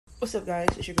What's up, guys?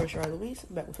 It's your girl Charlotte Louise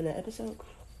back with another episode.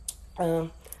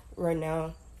 Um, right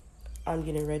now I'm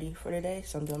getting ready for the day,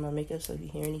 so I'm doing my makeup. So if you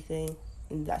hear anything,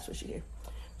 that's what you hear.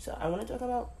 So I want to talk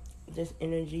about just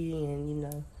energy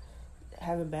and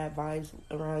having bad vibes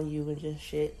around you and just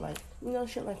shit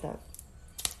shit like that.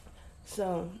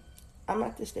 So I'm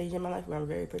at this stage in my life where I'm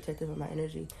very protective of my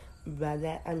energy. By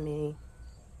that I mean,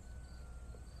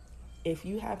 if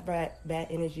you have bad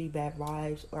energy, bad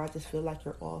vibes, or I just feel like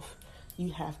you're off, you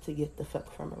have to get the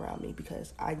fuck from around me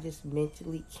because I just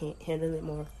mentally can't handle it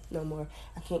no more.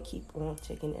 I can't keep on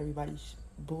taking everybody's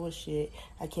bullshit.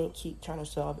 I can't keep trying to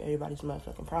solve everybody's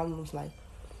motherfucking problems. Like,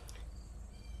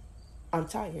 I'm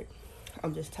tired.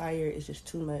 I'm just tired. It's just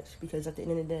too much because at the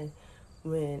end of the day,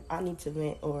 when I need to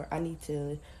vent or I need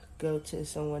to go to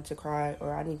someone to cry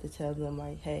or I need to tell them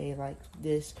like, hey, like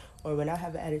this, or when I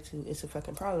have an attitude, it's a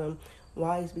fucking problem.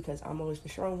 Why? Is because I'm always the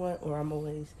strong one or I'm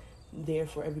always there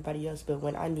for everybody else, but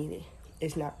when I need it,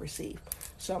 it's not received.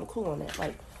 So I'm cool on that.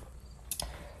 Like,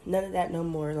 none of that no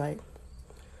more. Like,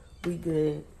 we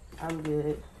good. I'm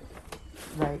good.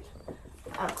 Like,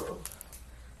 I'm cool.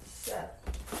 So,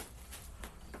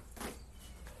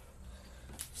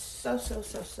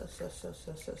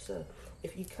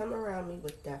 if you come around me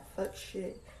with that fuck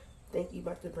shit, think you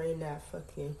about to bring that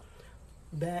fucking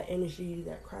bad energy,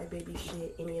 that crybaby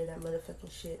shit, any of that motherfucking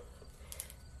shit,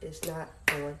 it's not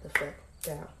going the fuck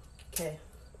down. Okay?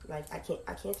 Like, I can't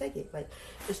take it. Like,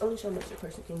 there's only so much a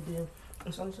person can do.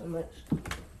 There's only so much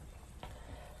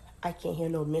I can't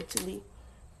handle mentally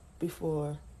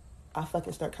before I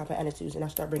fucking start copping attitudes and I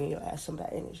start bringing your ass some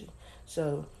bad energy.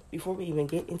 So before we even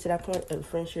get into that point of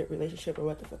friendship, relationship, or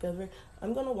what the fuck ever,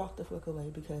 I'm gonna walk the fuck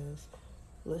away because,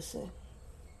 listen,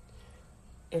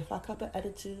 if I cop an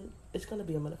attitude, it's gonna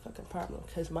be a motherfucking problem.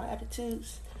 Because my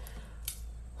attitudes,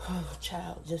 oh,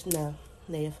 child, just know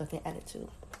they a fucking attitude.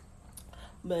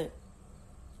 But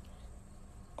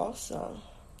also,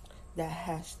 that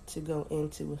has to go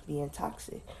into with being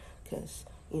toxic. Because,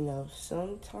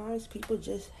 sometimes people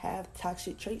just have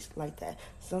toxic traits like that.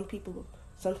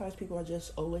 Sometimes people are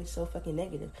just always so fucking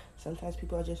negative. Sometimes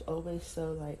people are just always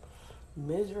so, like,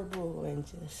 miserable and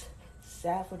just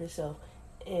sad for themselves.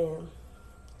 And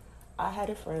I had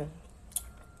a friend,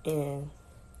 and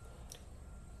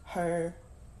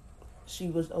she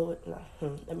was always,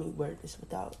 let me word this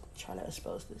without trying to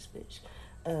expose this bitch.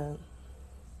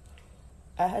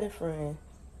 I had a friend,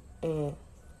 and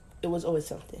it was always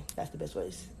something. That's the best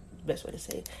way to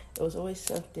say it. It was always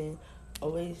something.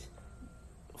 Always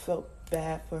felt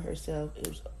bad for herself.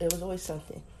 It was always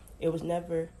something. It was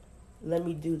never, let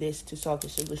me do this to solve the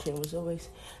solution. It was always,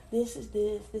 this is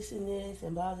this and this,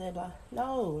 and blah blah blah.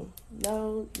 No.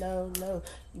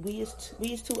 We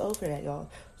is too old for that, y'all.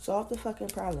 Solve the fucking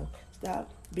problem.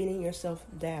 Stop beating yourself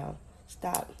down.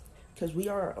 Stop, because we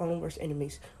are our own worst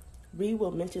enemies. We will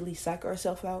mentally psych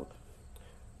ourselves out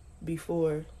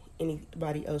before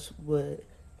anybody else would,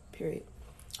 period.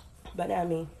 But I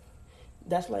mean,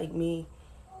 that's like me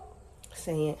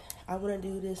saying, I want to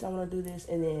do this,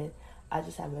 and then I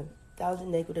just have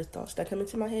 1,000 negative thoughts that come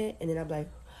into my head, and then I'm like,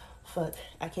 fuck,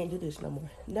 I can't do this no more.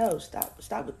 No, stop.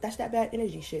 That's that bad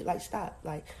energy shit. Like, stop.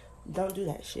 Like, don't do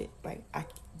that shit. Like, I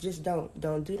just don't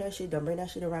do that shit. Don't bring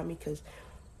that shit around me, because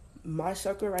my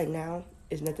circle right now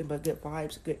is nothing but good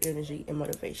vibes, good energy, and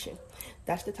motivation.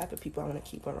 That's the type of people I want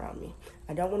to keep around me.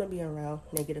 I don't want to be around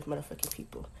negative motherfucking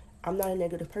people. I'm not a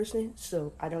negative person,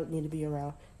 so I don't need to be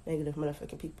around negative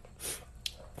motherfucking people.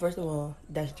 First of all,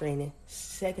 that's draining.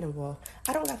 Second of all,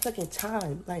 I don't got fucking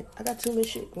time. Like, I got too much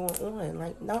shit going on.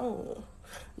 Like, no.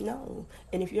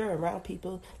 And if you're around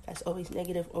people that's always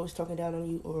negative, always talking down on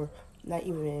you, or not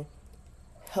even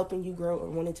helping you grow or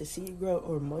wanting to see you grow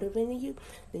or motivating you,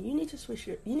 then you need to switch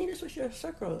your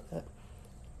circle up.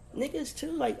 Niggas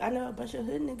too, like, I know a bunch of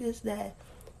hood niggas that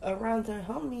are around their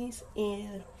homies,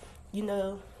 and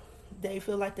they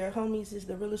feel like their homies is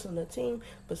the realest on the team,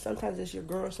 but sometimes it's your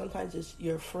girl, sometimes it's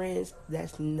your friends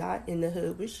that's not in the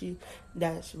hood with you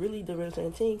that's really the realest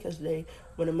on the team, because they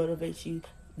want to motivate you.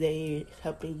 They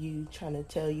helping you, trying to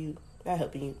tell you, not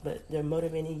helping you, but they're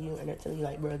motivating you, and they're telling you,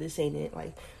 like, bro, this ain't it.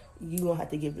 Like, you gonna have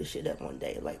to give this shit up one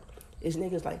day. Like, it's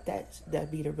niggas like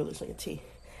that be the realest on your team.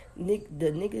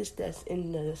 The niggas that's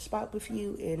in the spot with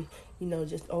you and,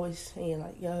 just always saying,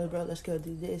 like, yo, bro, let's go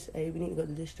do this. Hey, we need to go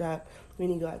to this drop. We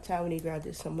need to go out of town. We need to grab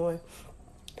this some more.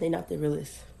 They not the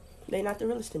realest. They not the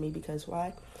realest to me, because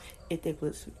why? If they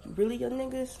was really your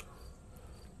niggas,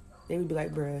 they would be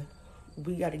like, bruh,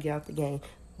 we got to get out the game.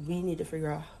 We need to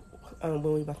figure out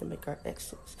when we about to make our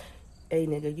exits. Hey,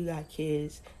 nigga, you got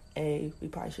kids. Hey, we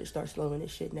probably should start slowing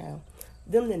this shit down.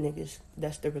 Them the niggas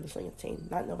that's the realest on your team.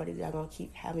 Not nobody that gonna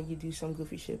keep having you do some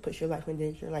goofy shit, put your life in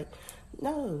danger. Like,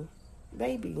 no,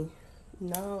 baby,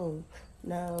 no,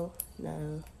 no,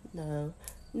 no, no,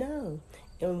 no.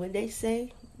 And when they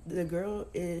say the girl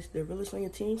is the realest on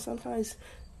your team, sometimes,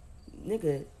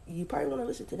 nigga, you probably want to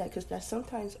listen to that because that's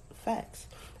sometimes facts.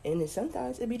 And then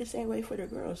sometimes it be the same way for the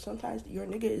girls. Sometimes your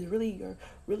nigga is really your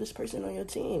realest person on your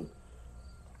team.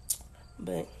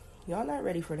 But y'all not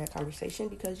ready for that conversation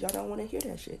because y'all don't want to hear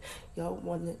that shit.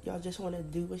 Y'all just want to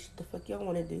do what the fuck y'all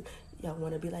want to do. Y'all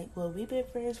want to be like, well, we've been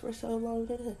friends for so long.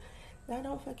 That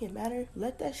don't fucking matter.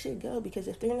 Let that shit go, because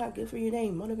if they're not good for you, they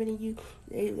ain't motivating you,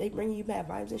 they bring you bad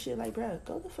vibes and shit. Like, bro,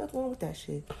 go the fuck on with that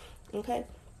shit. Okay?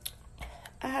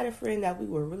 I had a friend that we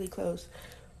were really close.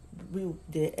 We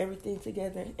did everything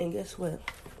together, and guess what?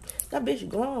 That bitch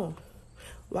gone.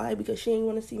 Why? Because she didn't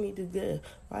want to see me do good.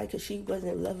 Why? Because she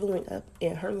wasn't leveling up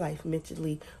in her life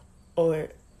mentally or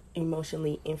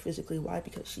emotionally and physically. Why?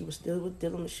 Because she was still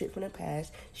dealing with shit from the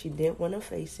past. She didn't want to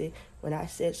face it. When I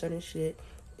said certain shit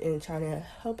and trying to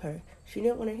help her, she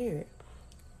didn't want to hear it.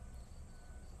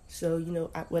 So,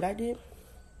 what I did?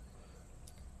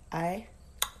 I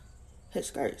hit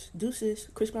skirts. Deuces.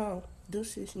 Chris Brown.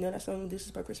 Deuces. You know that song,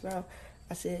 Deuces by Chris Brown?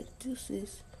 I said,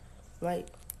 deuces. Like,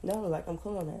 no, like, I'm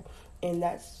cool on that. And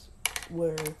that's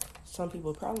where some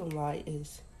people's problem lie,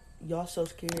 is y'all so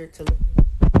scared to start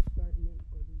new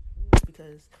or lose friends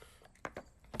because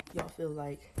y'all feel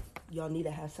like y'all need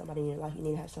to have somebody in your life. You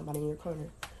need to have somebody in your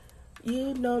corner.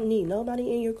 You don't need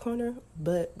nobody in your corner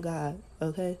but God,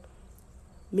 okay?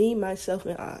 Me, myself,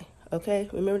 and I, okay?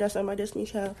 Remember that song by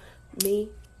Destiny's Child? Me,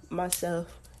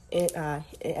 myself, and I,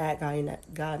 and add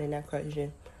God in that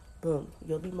question. Boom,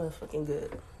 you'll be motherfucking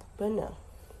good. But no.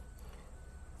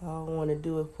 Y'all want to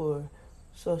do it for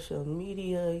social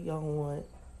media. Y'all want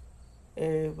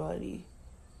everybody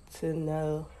to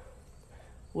know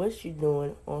what you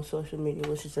doing on social media,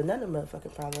 which is another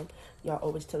motherfucking problem. Y'all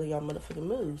always telling y'all motherfucking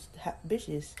moves.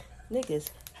 Bitches,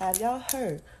 niggas, have y'all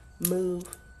heard? Move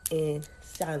in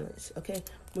silence, okay?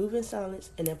 Move in silence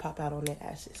and then pop out on their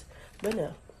asses. But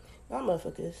no, y'all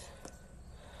motherfuckers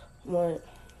want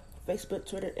Facebook,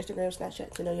 Twitter, Instagram,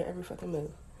 Snapchat to know your every fucking move.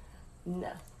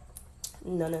 No.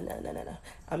 No.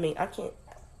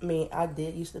 I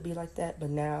did used to be like that, but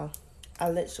now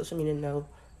I let social media know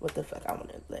what the fuck I want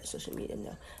to let social media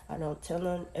know. I don't tell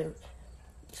them.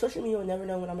 Social media will never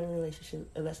know when I'm in a relationship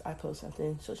unless I post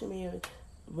something. Social media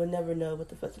will never know what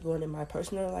the fuck's going on in my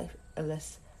personal life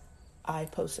unless I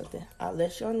post something. I'll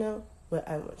let y'all know what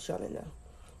I want y'all to know.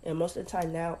 And most of the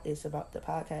time now, it's about the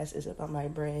podcast, it's about my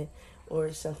brand, or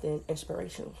it's something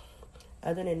inspirational.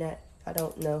 Other than that, I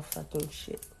don't know fucking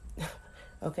shit.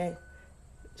 Okay?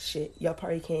 Shit. Y'all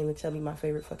probably can't even tell me my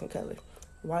favorite fucking color.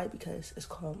 Why? Because it's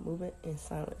called moving in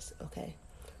silence. Okay?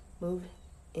 Moving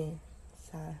in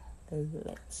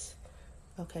silence.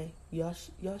 Okay? Y'all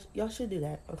should do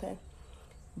that. Okay?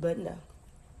 But no.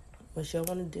 What y'all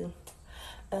want to do?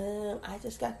 I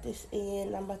just got this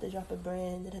in. I'm about to drop a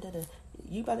brand.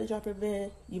 You about to drop a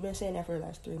brand? You've been saying that for the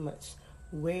last 3 months.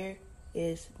 Where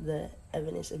is the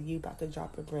evidence of you about to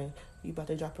drop a brand? You about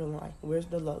to drop a line? Where's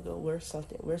the logo? Where's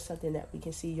something that we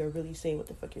can see you're really saying what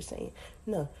the fuck you're saying?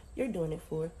 No, you're doing it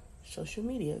for social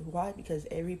media. Why? Because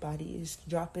everybody is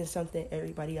dropping something.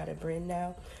 Everybody got a brand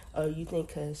now. You think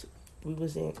because we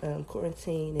was in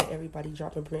quarantine and everybody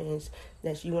dropping brands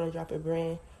that you want to drop a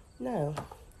brand? No.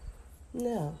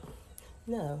 Don't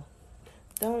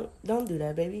do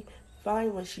that, baby.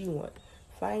 Find what you want.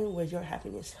 Find where your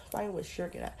happiness. Find what you're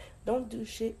good at. Don't do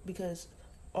shit because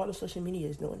all the social media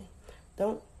is doing it.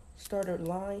 Don't start a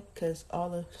line because all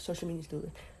the social media is doing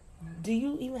it. Do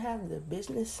you even have the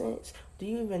business sense? Do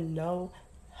you even know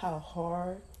how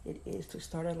hard it is to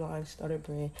start a line, start a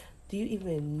brand? Do you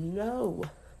even know?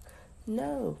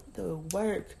 No, the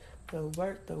work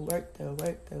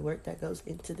that goes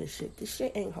into this shit. This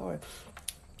shit ain't hard.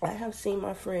 I have seen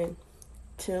my friend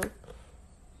Tim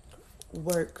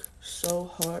work so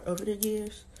hard over the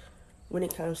years when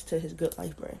it comes to his Good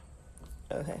Life brand.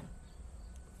 Okay.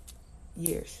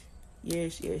 Years.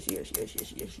 I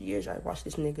watched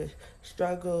this nigga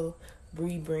struggle,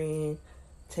 rebrand,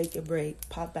 take a break,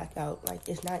 pop back out. Like,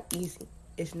 it's not easy.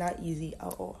 It's not easy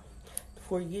at all.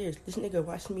 For years, this nigga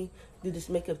watched me do this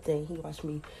makeup thing. He watched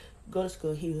me go to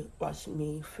school. He watched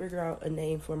me figure out a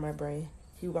name for my brand.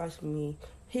 He watched me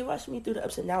through the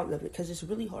ups and downs of it, because it's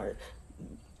really hard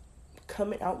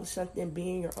coming out with something,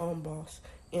 being your own boss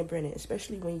and branding,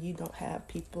 especially when you don't have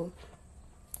people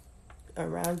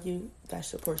around you that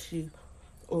supports you,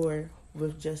 or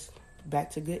with just back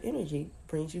to good energy,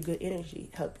 brings you good energy,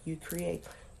 help you create.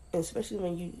 And especially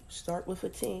when you start with a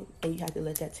team and you have to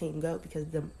let that team go because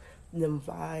them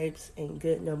vibes ain't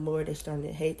good no more. They're starting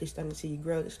to hate. They're starting to see you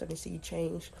grow. They're starting to see you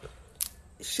change.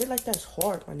 Shit like that's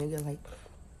hard, my nigga. Like,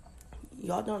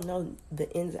 y'all don't know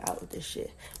the ins and outs of this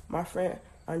shit. My friend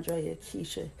Andrea,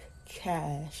 Keisha,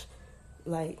 Cash,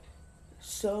 like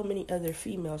so many other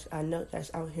females I know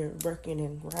that's out here working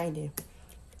and grinding,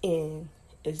 and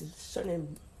it's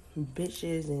certain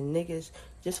bitches and niggas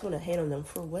just want to hate on them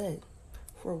for what?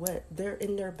 For what? They're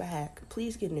in their bag.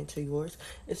 Please get into yours.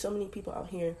 There's so many people out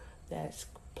here that's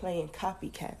playing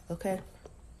copycat, okay?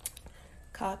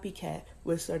 Copycat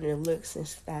with certain looks and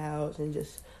styles and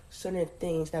just certain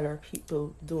things that are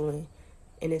people doing.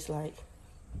 And it's like,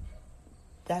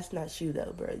 that's not you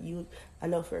though, bro. I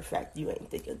know for a fact you ain't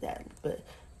think of that, but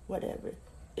whatever.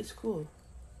 It's cool.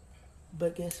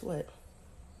 But guess what?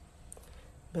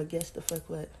 But guess the fuck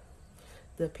what?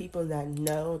 The people that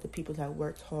know, the people that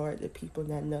worked hard, the people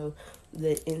that know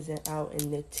the ins and outs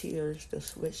and the tears, the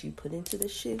sweat you put into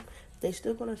this shit, they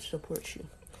still gonna support you.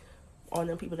 All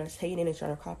them people that's hating and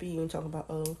trying to copy you and talking about,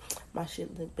 oh, my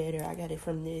shit look better, I got it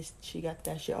from this, she got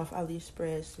that shit off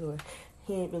AliExpress, or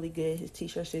he ain't really good, his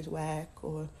t-shirt is whack,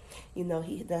 or, you know,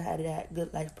 he done had that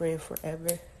good life brand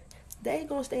forever. They ain't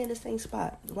gonna stay in the same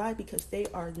spot. Why? Because they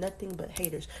are nothing but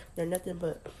haters. They're nothing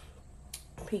but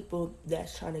people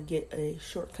that's trying to get a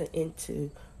shortcut into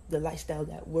the lifestyle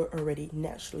that we're already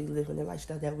naturally living, the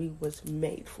lifestyle that we was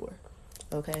made for.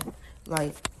 Okay?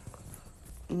 Like,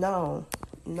 no.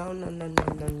 No.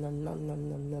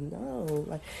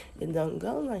 Like, it don't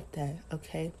go like that,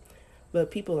 okay? But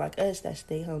people like us that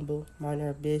stay humble, mind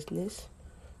our business,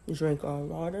 drink our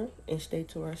water, and stay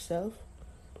to ourselves,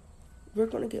 we're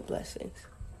going to get blessings.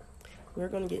 We're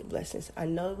going to get blessings. I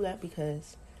know that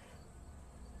because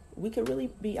we could really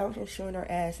be out here showing our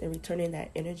ass and returning that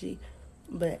energy,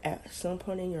 but at some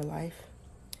point in your life,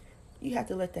 you have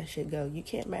to let that shit go. You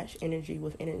can't match energy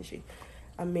with energy.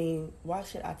 I mean, why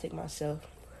should I take myself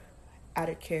out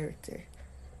of character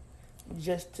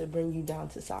just to bring you down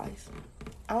to size?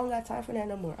 I don't got time for that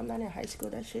no more. I'm not in high school.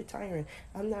 That shit tiring.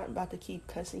 I'm not about to keep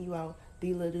cussing you out,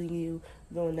 belittling you,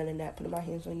 doing none of that, putting my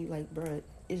hands on you. Like, bruh,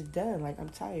 it's done. Like, I'm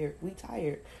tired. We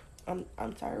tired. I'm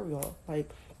tired of y'all. Like,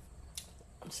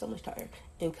 I'm so much tired.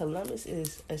 And Columbus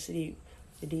is a city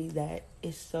that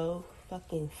is so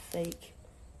fucking fake.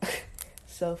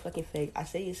 So fucking fake. I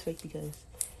say it's fake because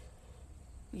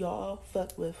y'all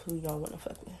fuck with who y'all want to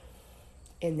fuck with.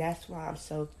 And that's why I'm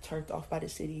so turned off by the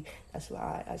city. That's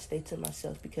why I stay to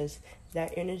myself, because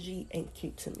that energy ain't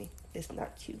cute to me. It's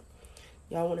not cute.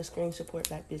 Y'all want to scream support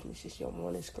black businesses. Y'all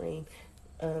want to scream,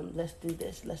 let's do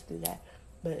this, let's do that.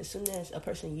 But as soon as a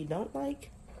person you don't like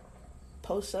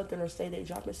post something or say they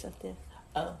dropping something,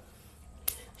 oh,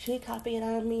 she copying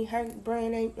on me, her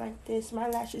brand ain't like this, my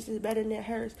lashes is better than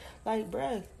hers. Like,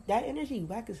 bruh, that energy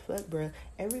whack as fuck, bruh.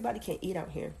 Everybody can eat out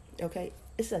here, okay?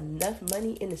 It's enough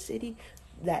money in the city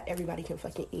that everybody can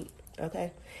fucking eat,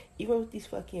 okay? Even with these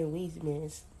fucking weed men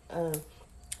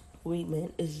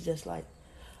is just like,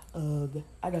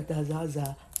 I got that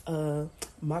Zaza,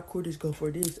 my quarters go for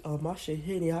this, my shit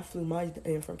hitting, I flew mine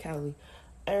in from Cali,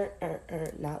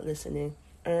 not listening,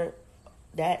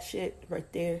 that shit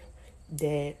right there,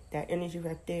 dead. That energy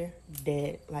right there,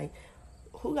 dead. Like,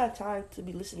 who got time to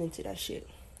be listening to that shit?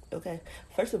 Okay?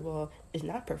 First of all, it's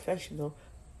not professional.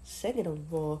 Second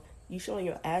of all, you showing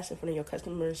your ass in front of your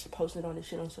customers, posting all this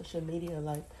shit on social media.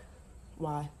 Like,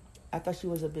 why? I thought you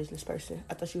was a business person.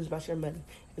 I thought you was about your money.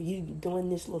 If you doing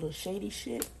this little shady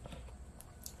shit,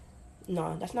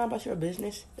 no, that's not about your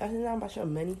business. That's not about your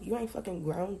money. You ain't fucking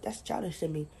grown. That's childish to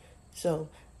me. So,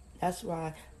 that's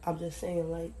why I'm just saying,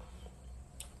 like,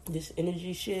 this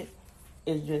energy shit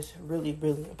is just really,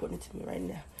 really important to me right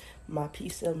now. My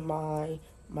peace of mind,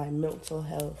 my mental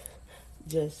health,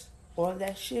 just all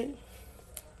that shit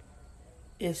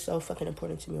is so fucking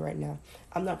important to me right now.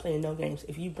 I'm not playing no games.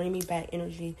 If you bring me back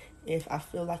energy, if I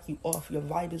feel like you off, your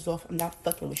vibe is off, I'm not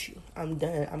fucking with you. I'm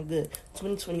done. I'm good.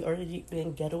 2020 already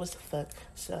been ghetto as fuck.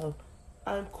 So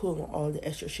I'm cool on all the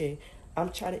extra shit.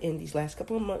 I'm trying to end these last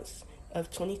couple of months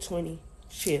of 2020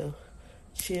 chill.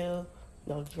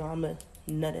 No drama,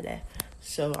 none of that.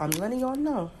 So I'm letting y'all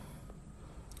know.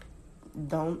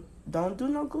 Don't do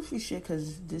no goofy shit,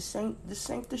 cause this ain't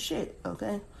the shit,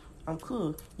 okay? I'm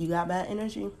cool. You got bad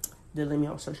energy? Delete me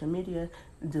on social media.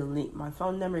 Delete my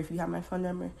phone number if you have my phone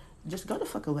number. Just go the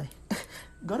fuck away.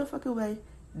 Go the fuck away.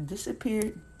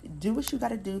 Disappear. Do what you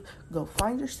gotta do. Go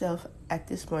find yourself at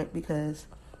this point, because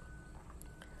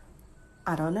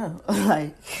I don't know.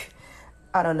 Like,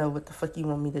 I don't know what the fuck you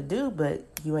want me to do, but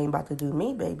you ain't about to do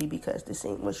me, baby, because this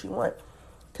ain't what you want.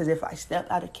 Because if I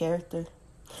step out of character,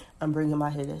 I'm bringing my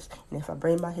hitters. And if I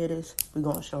bring my hitters, we're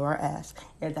going to show our ass.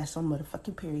 And that's on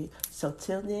motherfucking period. So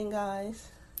till then, guys,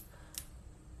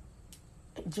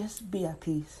 just be at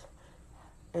peace.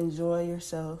 Enjoy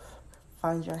yourself.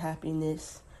 Find your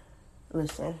happiness.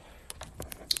 Listen.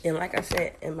 And like I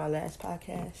said in my last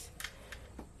podcast,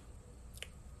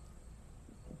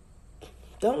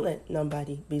 don't let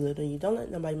nobody belittle you. Don't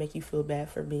let nobody make you feel bad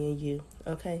for being you.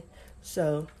 Okay?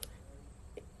 So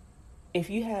if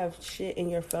you have shit in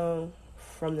your phone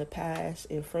from the past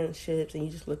and friendships and you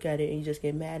just look at it and you just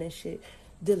get mad and shit,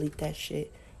 delete that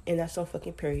shit. And that's on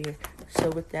fucking period. So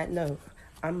with that note,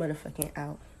 I'm motherfucking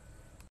out.